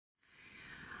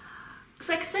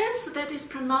Success that is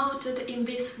promoted in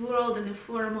this world in the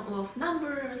form of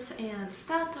numbers and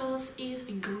status is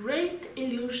a great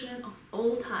illusion of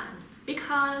all times,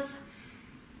 because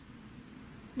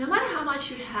no matter how much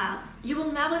you have, you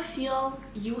will never feel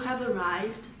you have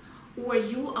arrived, or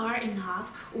you are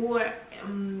enough, or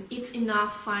it's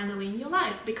enough finally in your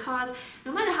life, because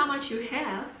no matter how much you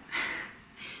have,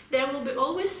 there will be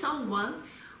always someone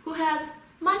who has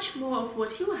much more of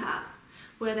what you have.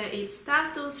 Whether it's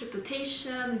status,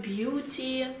 reputation,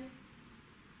 beauty,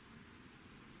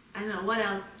 I don't know, what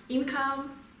else,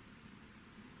 income,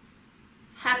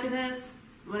 happiness,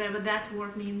 whatever that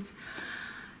word means.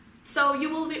 So you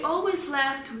will be always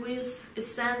left with a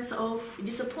sense of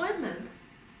disappointment.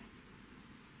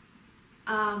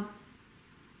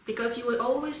 Because you will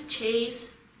always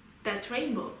chase that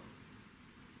rainbow.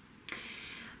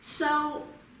 So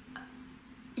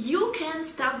you can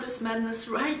stop this madness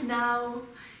right now.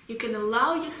 You can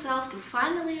allow yourself to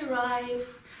finally arrive,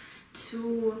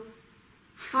 to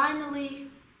finally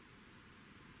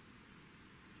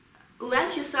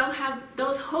let yourself have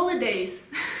those holidays.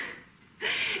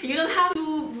 You don't have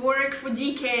to work for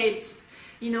decades,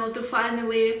 you know, to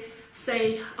finally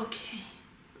say, okay,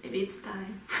 maybe it's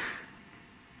time.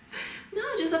 No,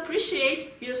 just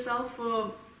appreciate yourself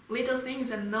for little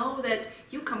things and know that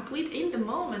you complete in the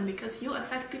moment, because you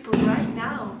affect people right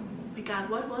now. Oh my God,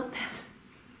 what was that?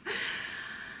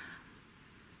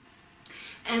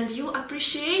 And you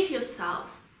appreciate yourself,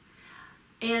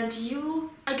 and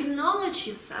you acknowledge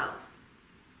yourself,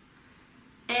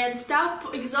 and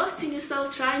stop exhausting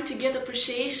yourself trying to get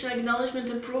appreciation, acknowledgement,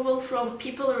 approval from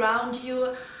people around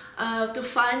you, to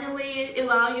finally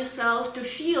allow yourself to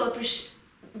feel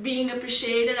being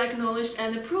appreciated, acknowledged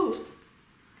and approved.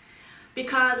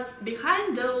 Because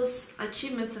behind those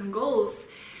achievements and goals,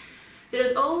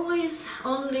 there's always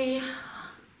only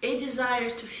a desire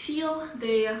to feel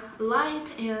the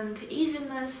light and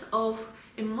easiness of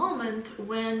a moment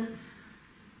when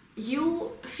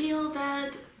you feel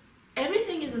that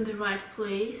everything is in the right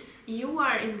place, you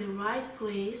are in the right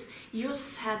place, you're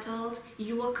settled,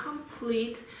 you are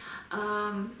complete,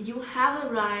 you have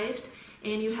arrived,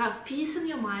 and you have peace in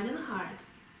your mind and heart.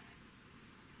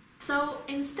 So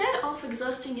instead of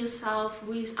exhausting yourself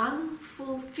with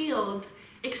unfulfilled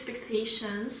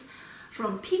expectations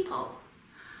from people,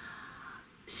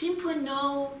 simply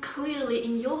know clearly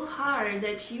in your heart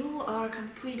that you are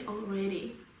complete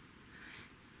already,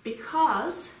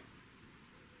 because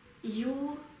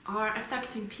you are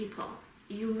affecting people.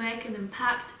 You make an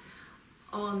impact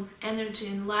on energy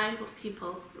and life of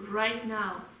people right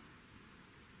now,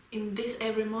 in this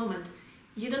every moment.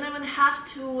 You don't even have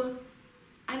to,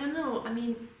 I don't know, I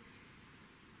mean,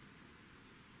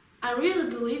 I really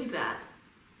believe that.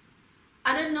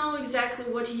 I don't know exactly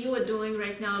what you are doing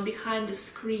right now behind the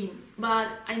screen, but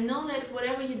I know that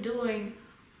whatever you're doing,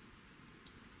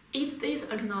 it is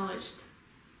acknowledged.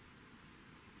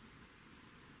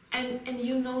 And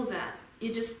you know that.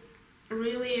 You just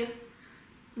really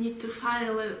need to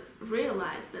finally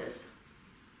realize this.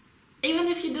 Even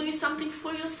if you're doing something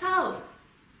for yourself,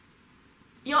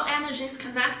 your energy is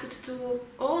connected to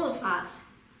all of us.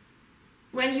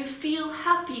 When you feel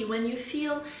happy, when you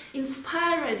feel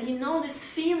inspired, you know this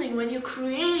feeling when you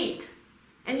create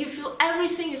and you feel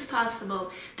everything is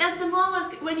possible. That's the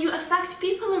moment when you affect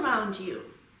people around you.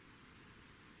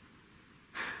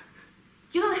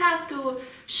 You don't have to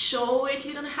show it,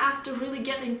 you don't have to really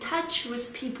get in touch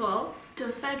with people to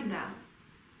affect them.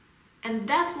 And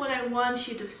that's what I want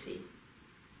you to see.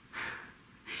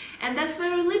 And that's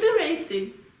very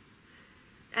liberating.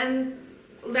 And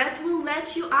that will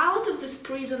let you out of this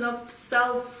prison of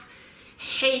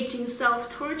self-hating,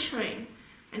 self-torturing.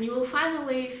 And you will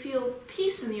finally feel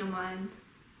peace in your mind.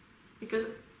 Because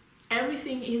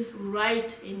everything is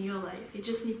right in your life. You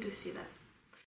just need to see that.